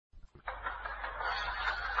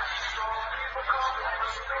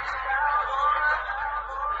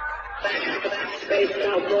Space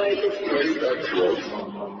Cowboy.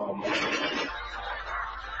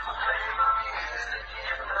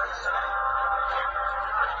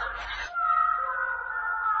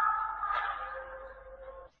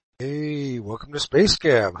 Hey, welcome to Space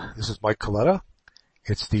Gab. This is Mike Coletta.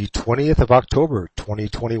 It's the 20th of October,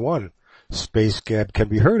 2021. Space Gab can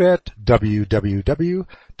be heard at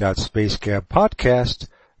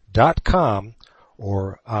www.spacegabpodcast.com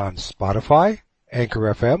or on Spotify, Anchor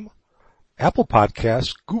FM, Apple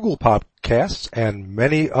Podcasts, Google Podcasts, and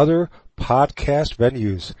many other podcast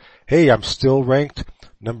venues. Hey, I'm still ranked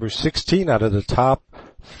number 16 out of the top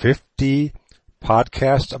 50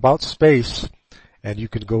 podcasts about space, and you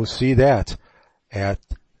can go see that at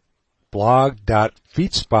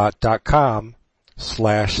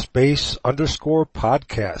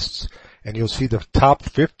blog.feedspot.com/space_podcasts, and you'll see the top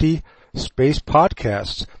 50 space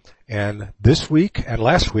podcasts. And this week and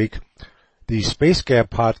last week, the Space Gab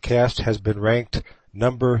podcast has been ranked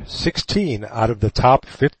number 16 out of the top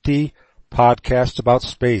 50 podcasts about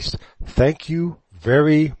space. Thank you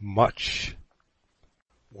very much.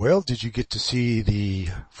 Well, did you get to see the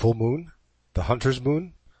full moon, the Hunter's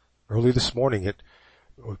moon? Early this morning it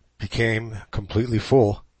became completely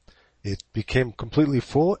full. It became completely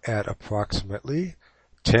full at approximately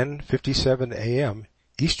 10:57 a.m.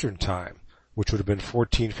 Eastern Time, which would have been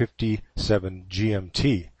 14:57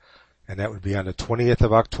 GMT. And that would be on the 20th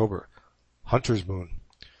of October, Hunter's moon.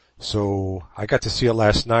 So I got to see it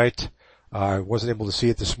last night. I wasn't able to see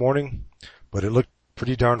it this morning, but it looked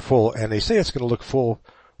pretty darn full. And they say it's going to look full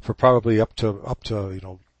for probably up to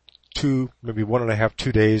 2, maybe 1.5,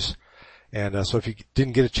 2 days. And so if you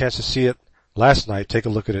didn't get a chance to see it last night, take a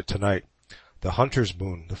look at it tonight. The Hunter's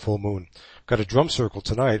moon, the full moon. Got a drum circle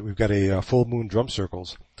tonight. We've got a full moon drum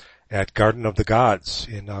circles at Garden of the Gods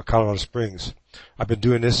in Colorado Springs. I've been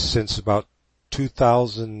doing this since about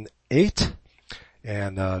 2008,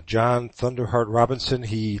 and John Thunderheart Robinson,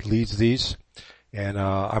 he leads these, and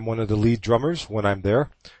I'm one of the lead drummers when I'm there.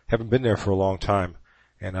 Haven't been there for a long time,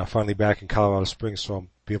 and finally back in Colorado Springs, so I'll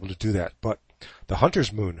be able to do that. But the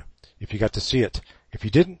Hunter's moon, if you got to see it. If you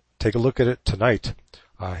didn't, take a look at it tonight,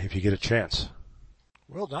 if you get a chance.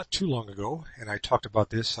 Well, not too long ago, and I talked about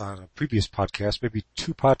this on a previous podcast, maybe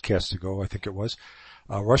 2 podcasts ago, I think it was.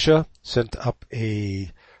 Russia sent up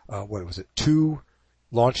 2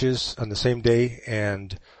 launches on the same day,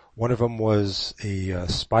 and one of them was a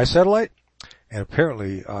spy satellite, and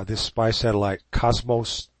apparently this spy satellite,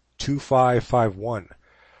 Cosmos 2551,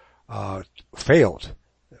 failed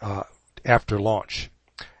after launch.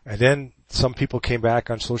 And then some people came back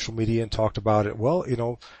on social media and talked about it. Well,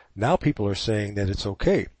 now people are saying that it's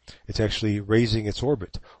okay. It's actually raising its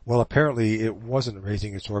orbit. Well, apparently it wasn't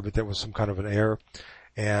raising its orbit. There was some kind of an error.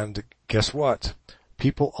 And guess what?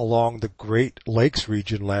 People along the Great Lakes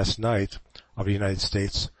region last night of the United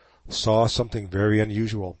States saw something very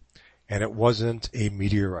unusual. And it wasn't a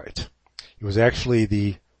meteorite. It was actually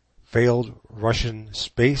the failed Russian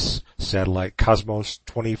space satellite Cosmos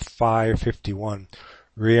 2551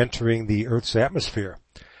 re-entering the Earth's atmosphere.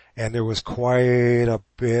 And there was quite a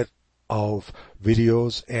bit of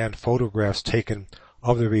videos and photographs taken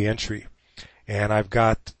of the re-entry. And I've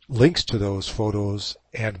got links to those photos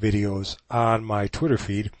and videos on my Twitter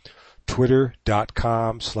feed,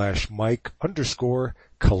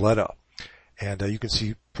 twitter.com/Mike_Coletta. And you can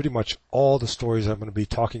see pretty much all the stories I'm going to be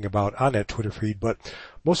talking about on that Twitter feed. But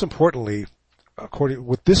most importantly,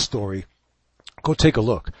 with this story, go take a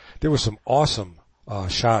look. There were some awesome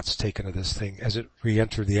shots taken of this thing as it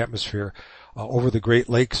re-entered the atmosphere over the Great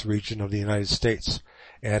Lakes region of the United States.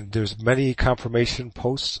 And there's many confirmation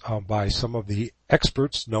posts by some of the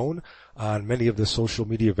experts known on many of the social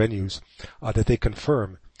media venues that they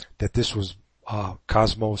confirm that this was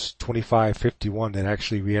Cosmos 2551 that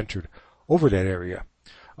actually re-entered over that area.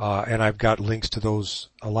 And I've got links to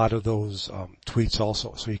a lot of those tweets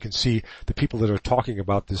also, so you can see the people that are talking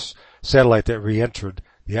about this satellite that re-entered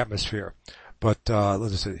the atmosphere. But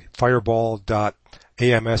let's see,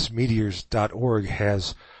 fireball.amsmeteors.org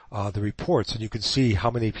has the reports, and you can see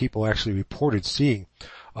how many people actually reported seeing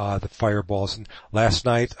the fireballs. And last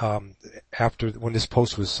night, when this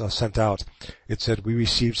post was sent out, it said we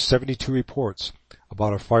received 72 reports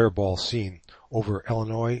about a fireball seen over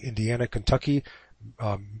Illinois, Indiana, Kentucky,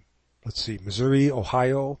 Missouri,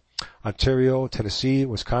 Ohio, Ontario, Tennessee,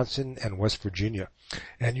 Wisconsin, and West Virginia.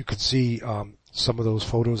 And you can see some of those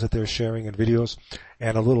photos that they're sharing and videos,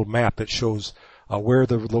 and a little map that shows where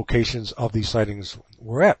the locations of these sightings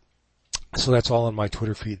were at. So that's all on my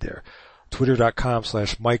Twitter feed there.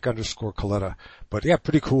 Twitter.com/Mike_Coletta. But yeah,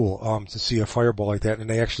 pretty cool, to see a fireball like that. And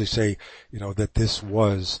they actually say, that this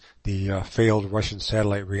was the, failed Russian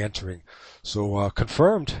satellite re-entering. So,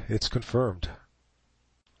 confirmed. It's confirmed.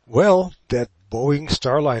 Well, that Boeing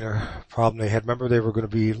Starliner problem they had, remember they were going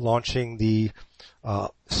to be launching the,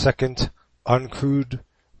 second uncrewed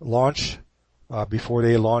launch, before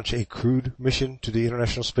they launch a crewed mission to the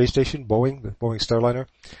International Space Station, the Boeing Starliner,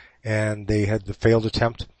 and they had the failed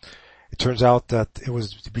attempt. It turns out that it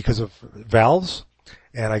was because of valves,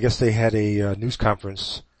 and I guess they had a news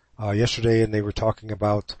conference yesterday, and they were talking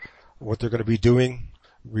about what they're going to be doing,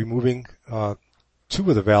 removing two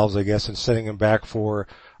of the valves, I guess, and sending them back for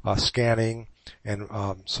scanning and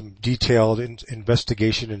some detailed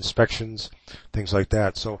investigation, inspections, things like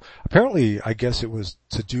that. So apparently, I guess it was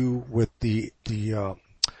to do with the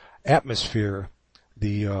atmosphere,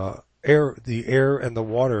 the air and the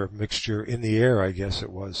water mixture in the air, I guess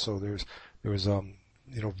it was. So there was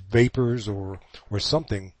vapors or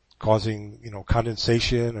something causing,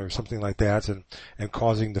 condensation or something like that, and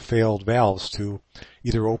causing the failed valves to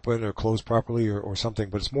either open or close properly or something.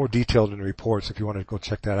 But it's more detailed in the reports if you want to go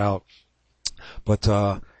check that out. But,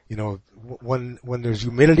 when there's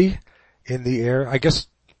humidity in the air, I guess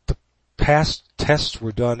the past tests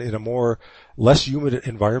were done in a less humid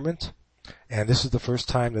environment. And this is the first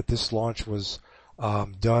time that this launch was,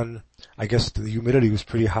 done. I guess the humidity was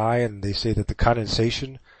pretty high, and they say that the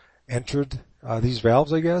condensation entered, these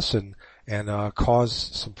valves, I guess, and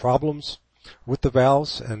caused some problems with the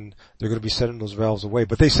valves, and they're going to be sending those valves away.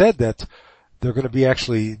 But they said that they're going to be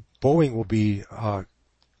Boeing will be,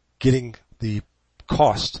 getting the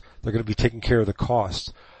cost. They're going to be taking care of the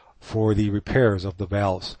cost for the repairs of the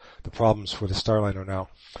valves, the problems for the Starliner now.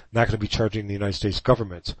 Not going to be charging the United States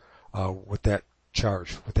government with that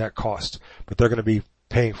charge, with that cost, but they're going to be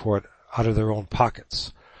paying for it out of their own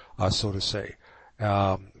pockets, so to say.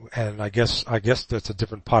 And I guess that's a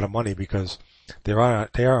different pot of money because they are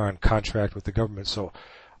on contract with the government. So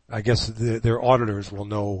I guess their auditors will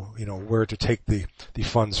know, where to take the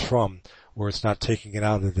funds from, where it's not taking it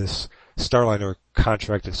out of this Starliner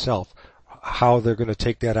contract itself. How they're going to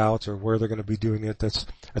take that out or where they're going to be doing it, that's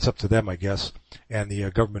up to them, I guess, and the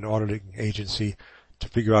government auditing agency to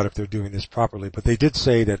figure out if they're doing this properly. But they did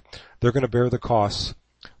say that they're going to bear the costs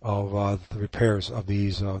of the repairs of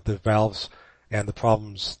these the valves and the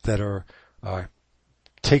problems that are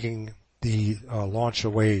taking the launch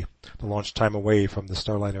time away from the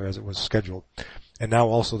Starliner as it was scheduled. And now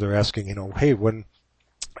also they're asking, hey, when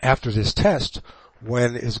after this test,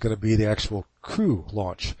 when is going to be the actual crew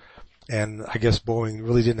launch? And I guess Boeing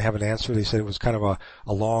really didn't have an answer. They said it was kind of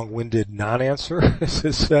a long-winded non-answer, as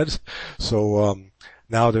it said. So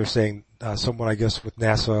now they're saying someone, I guess, with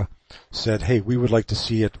NASA said, hey, we would like to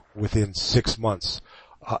see it within 6 months.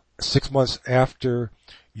 6 months after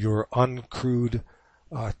your uncrewed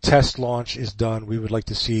test launch is done, we would like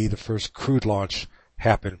to see the first crewed launch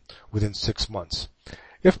happen within 6 months.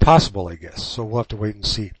 If possible, I guess. So we'll have to wait and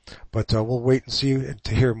see. But we'll wait and see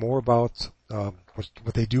to hear more about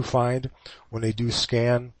what they do find when they do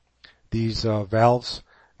scan these valves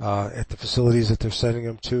at the facilities that they're sending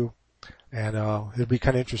them to. And it'll be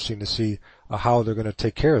kind of interesting to see how they're going to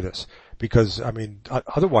take care of this. Because,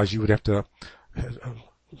 otherwise you would have to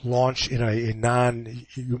launch in a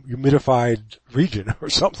non-humidified region or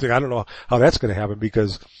something. I don't know how that's going to happen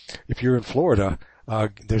because if you're in Florida,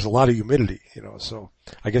 there's a lot of humidity, so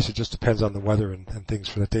I guess it just depends on the weather and things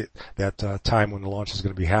for that time when the launch is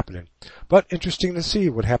going to be happening. But interesting to see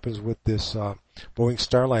what happens with this Boeing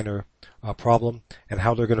Starliner problem and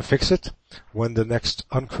how they're going to fix it, when the next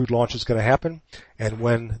uncrewed launch is going to happen, and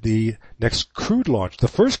when the next crewed launch, the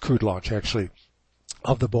first crewed launch actually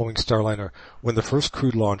of the Boeing Starliner, when the first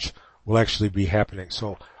crewed launch will actually be happening.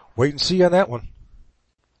 So wait and see on that one.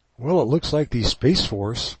 Well, it looks like the Space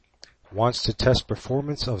Force wants to test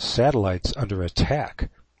performance of satellites under attack.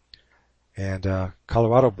 And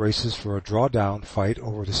Colorado braces for a drawdown fight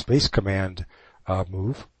over the Space Command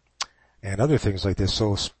move and other things like this.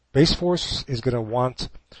 So Space Force is going to want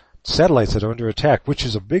satellites that are under attack, which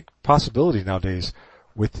is a big possibility nowadays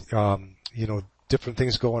with, different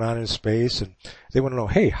things going on in space. And they want to know,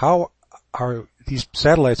 hey, how are these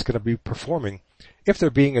satellites going to be performing if they're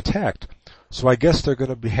being attacked? So I guess they're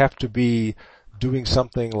going to have to be doing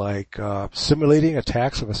something like simulating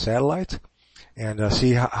attacks of a satellite and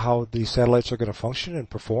see how these satellites are going to function and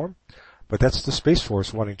perform. But that's the Space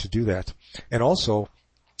Force wanting to do that. And also,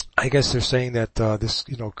 I guess they're saying that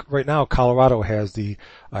right now Colorado has the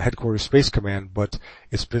headquarters Space Command, but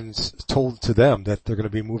it's been told to them that they're going to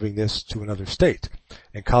be moving this to another state.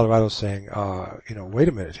 And Colorado's saying, wait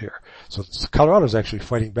a minute here. So Colorado's actually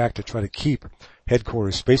fighting back to try to keep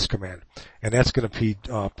Headquarters Space Command, and that's going to be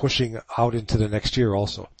pushing out into the next year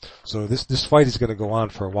also. So this fight is going to go on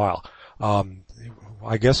for a while.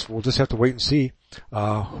 I guess we'll just have to wait and see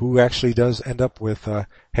who actually does end up with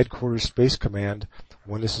Headquarters Space Command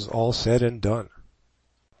when this is all said and done.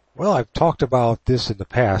 Well, I've talked about this in the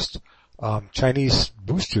past. Chinese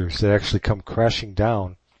boosters that actually come crashing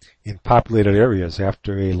down in populated areas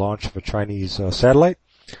after a launch of a Chinese satellite.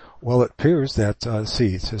 Well, it appears that, it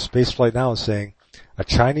says Spaceflight Now is saying a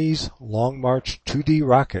Chinese Long March 2D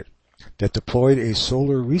rocket that deployed a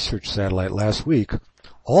solar research satellite last week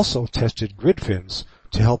also tested grid fins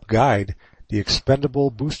to help guide the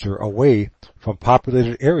expendable booster away from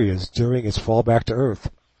populated areas during its fall back to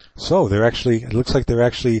Earth. So it looks like they're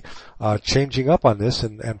actually changing up on this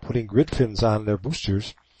and putting grid fins on their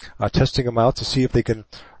boosters, testing them out to see if they can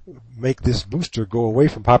make this booster go away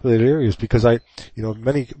from populated areas, because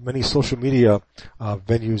many social media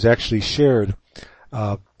venues actually shared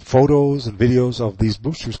photos and videos of these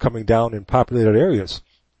boosters coming down in populated areas.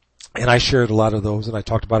 And I shared a lot of those, and I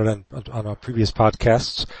talked about it on our previous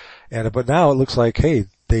podcasts. But now it looks like, hey,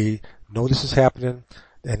 they know this is happening,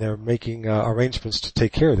 and they're making arrangements to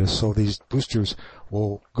take care of this. So these boosters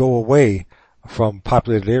will go away from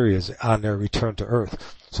populated areas on their return to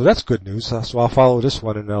Earth. So that's good news. So I'll follow this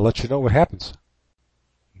one and let you know what happens.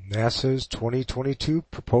 NASA's 2022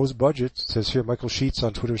 proposed budget, it says here, Michael Sheets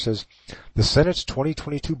on Twitter says, the Senate's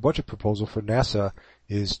 2022 budget proposal for NASA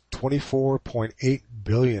is $24.8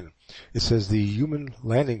 billion. It says the Human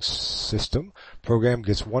Landing System program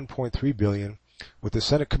gets $1.3 billion, with the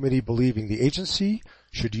Senate committee believing the agency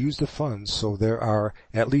should use the funds so there are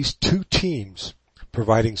at least 2 teams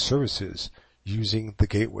providing services using the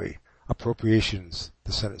gateway. Appropriations,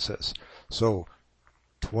 the Senate says. So,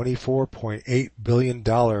 $24.8 billion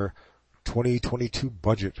 2022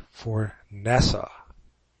 budget for NASA.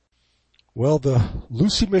 Well, the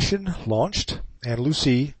Lucy mission launched, and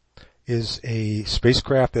Lucy is a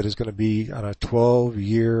spacecraft that is going to be on a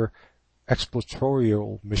 12-year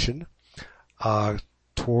exploratorial mission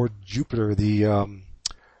toward Jupiter, the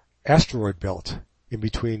asteroid belt in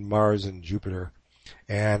between Mars and Jupiter.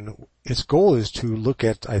 And its goal is to look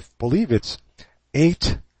at, I believe it's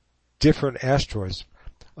 8 different asteroids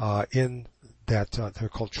in that, they're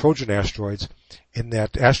called Trojan asteroids, in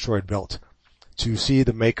that asteroid belt, to see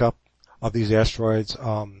the makeup of these asteroids,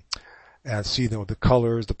 and see the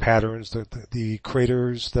colors, the patterns, the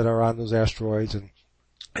craters that are on those asteroids,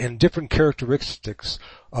 and different characteristics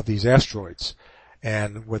of these asteroids.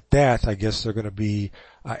 And with that, I guess they're going to be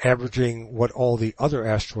averaging what all the other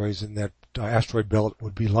asteroids in that asteroid belt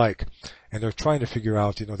would be like. And they're trying to figure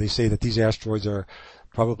out, they say that these asteroids are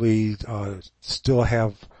probably still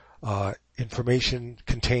have information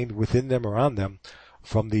contained within them or on them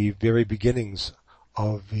from the very beginnings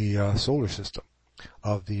of the solar system,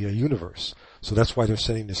 of the universe. So that's why they're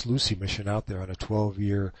sending this Lucy mission out there on a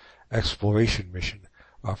 12-year exploration mission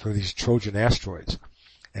for these Trojan asteroids.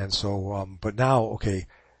 And so, but now, okay,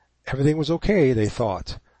 everything was okay, they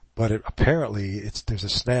thought, but apparently there's a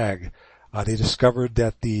snag. They discovered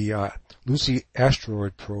that the Lucy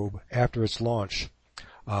asteroid probe, after its launch,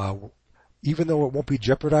 even though it won't be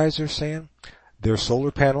jeopardized, they're saying, their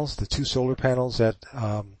solar panels, the 2 solar panels that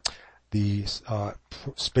the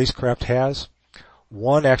spacecraft has,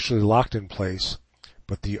 one actually locked in place,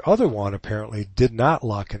 but the other one apparently did not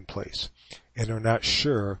lock in place, and they're not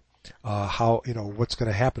sure how, what's going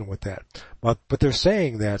to happen with that. But they're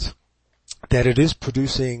saying that it is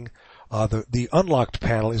producing, the unlocked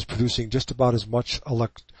panel is producing just about as much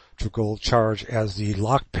electrical charge as the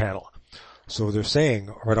locked panel. So they're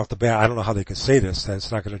saying right off the bat, I don't know how they could say this, that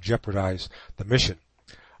it's not going to jeopardize the mission.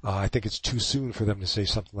 I think it's too soon for them to say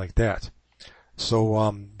something like that.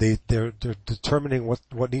 So they're determining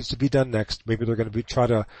what needs to be done next. Maybe they're going to try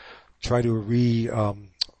to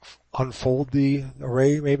unfold the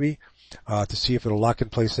array, maybe to see if it'll lock in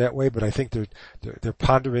place that way. But I think they're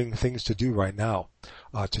pondering things to do right now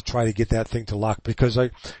to try to get that thing to lock, because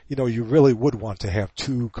you really would want to have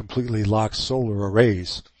 2 completely locked solar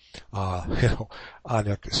arrays on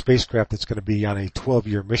a spacecraft that's going to be on a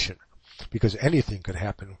 12-year mission, because anything could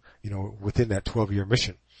happen within that 12-year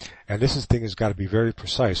mission. And this thing has got to be very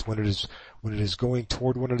precise. When it is going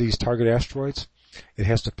toward one of these target asteroids, it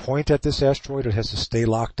has to point at this asteroid. It has to stay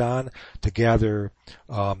locked on to gather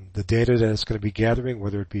the data that it's going to be gathering,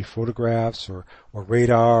 whether it be photographs or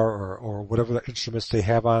radar or whatever the instruments they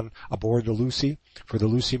have on aboard the Lucy for the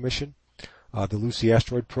Lucy mission, the Lucy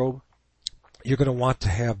asteroid probe. You're going to want to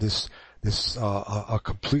have this a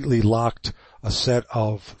completely locked set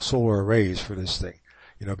of solar arrays for this thing,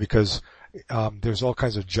 because there's all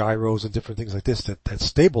kinds of gyros and different things like this that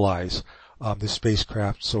stabilize this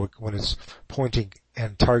spacecraft, so when it's pointing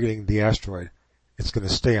and targeting the asteroid, it's going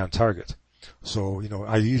to stay on target. So, you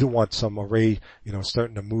don't want some array,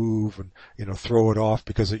 starting to move and, throw it off,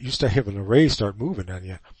 because it used to have an array start moving on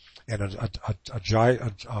you, and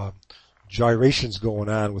gyrations going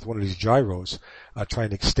on with one of these gyros, trying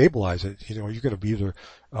to stabilize it. You're going to be either,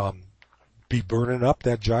 be burning up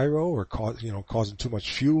that gyro, or causing too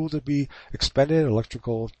much fuel to be expended,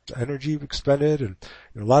 electrical energy expended, and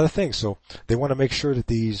a lot of things. So they want to make sure that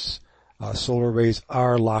these solar arrays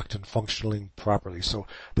are locked and functioning properly. So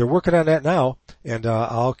they're working on that now, and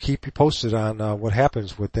I'll keep you posted on what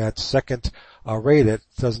happens with that second array that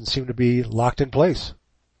doesn't seem to be locked in place.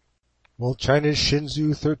 Well, China's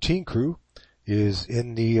Shenzhou 13 crew is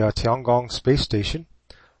in the Tiangong space station.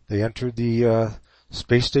 They entered the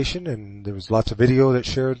space station, and there was lots of video that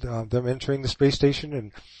shared them entering the space station,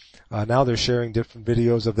 and now they're sharing different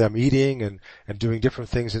videos of them eating and doing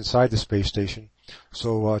different things inside the space station.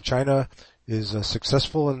 So China is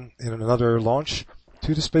successful in another launch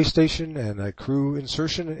to the space station, and a crew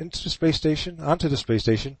insertion onto the space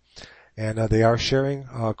station, and they are sharing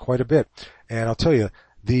quite a bit. And I'll tell you,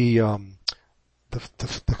 the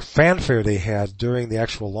fanfare they had during the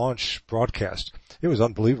actual launch broadcast, it was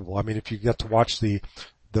unbelievable. I mean, if you get to watch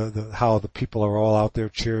how the people are all out there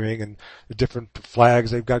cheering, and the different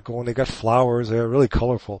flags they've got going, they got flowers, they're really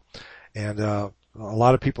colorful. And a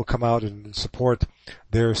lot of people come out and support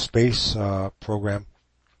their space program.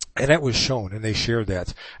 And that was shown, and they shared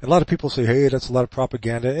that. And a lot of people say, hey, that's a lot of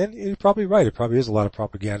propaganda. And you're probably right, it probably is a lot of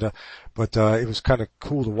propaganda. But it was kind of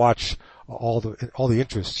cool to watch all the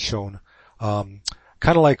interest shown.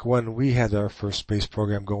 Kind of like when we had our first space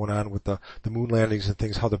program going on with the moon landings and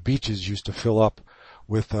things, how the beaches used to fill up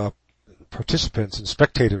with participants and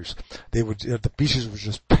spectators. The beaches were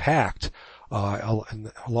just packed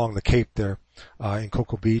along the Cape there, in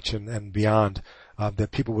Cocoa Beach and beyond,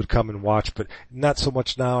 that people would come and watch, but not so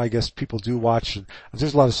much now. I guess people do watch, and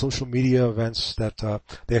there's a lot of social media events that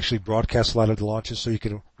they actually broadcast a lot of the launches, so you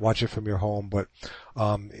can watch it from your home. But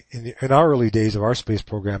in our early days of our space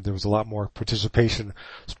program, there was a lot more participation,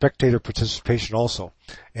 spectator participation also.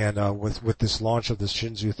 And with this launch of the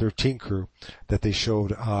Shenzhou 13 crew that they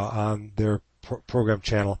showed on their program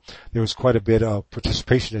channel, there was quite a bit of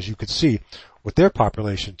participation, as you could see, with their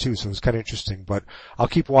population too, so it was kind of interesting. But I'll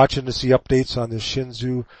keep watching to see updates on the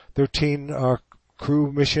Shenzhou 13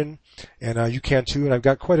 crew mission, and you can too, and I've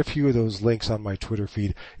got quite a few of those links on my Twitter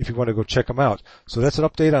feed if you want to go check them out. So that's an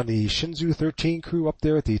update on the Shenzhou 13 crew up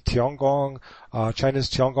there at the Tiangong, China's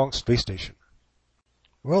Tiangong space station.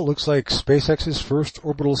 Well, it looks like SpaceX's first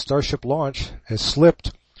orbital Starship launch has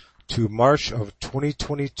slipped to March of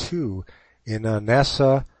 2022 in a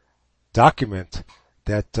NASA document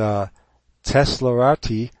that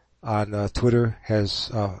Teslarati on Twitter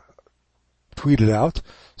has tweeted out,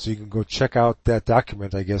 so you can go check out that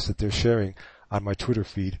document, I guess, that they're sharing on my Twitter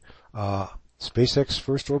feed. SpaceX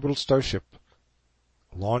first orbital Starship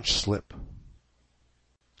launch slip.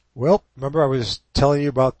 Well, remember I was telling you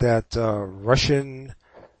about that Russian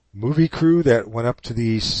movie crew that went up to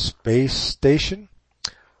the space station?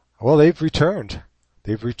 Well, they've returned.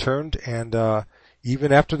 And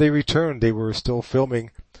even after they returned, they were still filming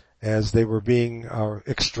as they were being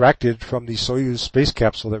extracted from the Soyuz space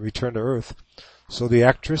capsule that returned to Earth. So the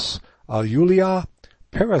actress Yulia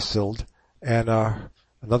Peresild and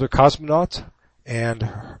another cosmonaut and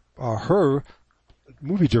her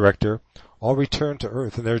movie director all returned to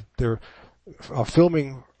Earth, and they're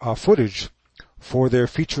filming footage for their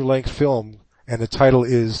feature-length film, and the title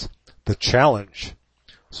is The Challenge.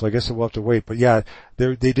 So I guess we'll have to wait. But yeah,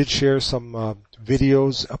 they did share some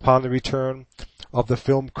videos upon the return of the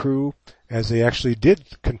film crew, as they actually did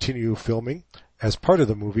continue filming as part of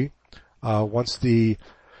the movie once the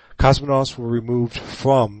cosmonauts were removed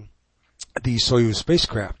from the Soyuz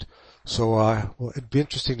spacecraft. So well, it'd be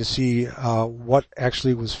interesting to see what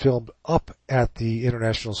actually was filmed up at the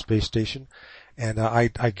International Space Station. And I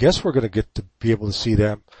guess we're going to get to be able to see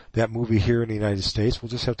that movie here in the United States. We'll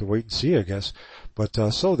just have to wait and see, I guess. But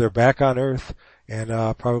so they're back on Earth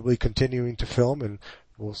and probably continuing to film, and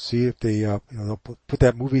we'll see if they they'll put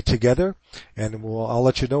that movie together, and I'll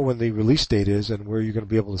let you know when the release date is and where you're going to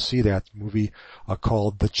be able to see that movie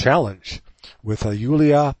called The Challenge, with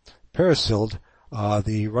Yulia Peresild,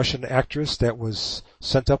 the Russian actress that was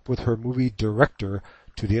sent up with her movie director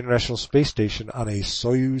to the International Space Station on a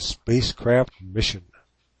Soyuz spacecraft mission.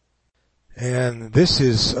 And this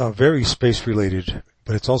is very space related,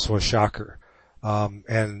 but it's also a shocker.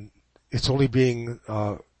 And it's only being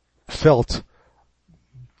felt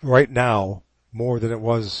right now more than it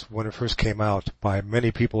was when it first came out by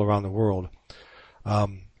many people around the world.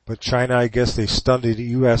 But but China, I guess they stunned the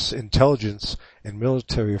U.S. intelligence and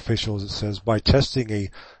military officials, it says, by testing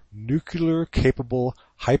a nuclear-capable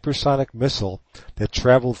hypersonic missile that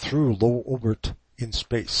traveled through low orbit in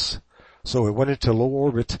space. So it went into low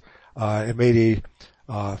orbit, it made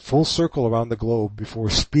a full circle around the globe before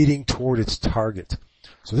speeding toward its target.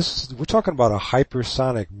 So we're talking about a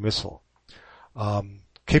hypersonic missile,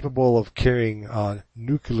 capable of carrying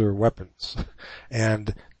nuclear weapons.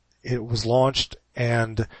 And it was launched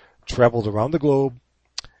and traveled around the globe,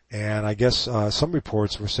 and I guess some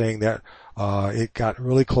reports were saying that it got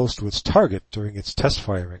really close to its target during its test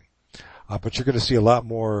firing. But you're going to see a lot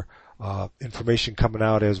more information coming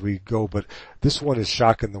out as we go, but this one is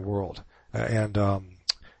shocking the world. And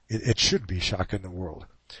it should be shocking the world,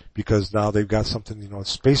 because now they've got something,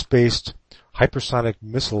 space-based hypersonic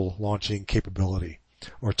missile launching capability,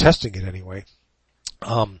 or testing it anyway.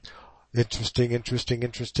 Interesting,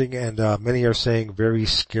 and many are saying very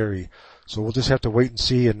scary. So we'll just have to wait and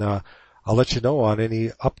see, and I'll let you know on any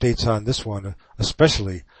updates on this one,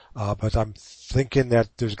 especially. But I'm thinking that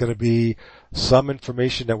there's going to be some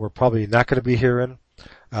information that we're probably not going to be hearing.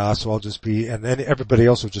 So I'll just be, and then everybody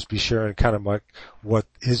else will just be sharing kind of like what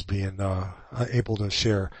is being able to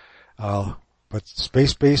share. But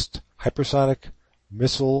space-based hypersonic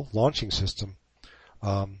missile launching system,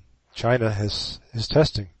 China is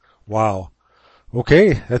testing. Wow.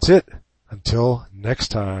 Okay, that's it. Until next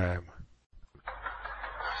time.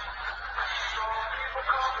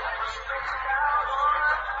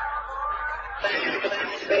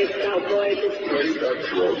 Space Cowboy.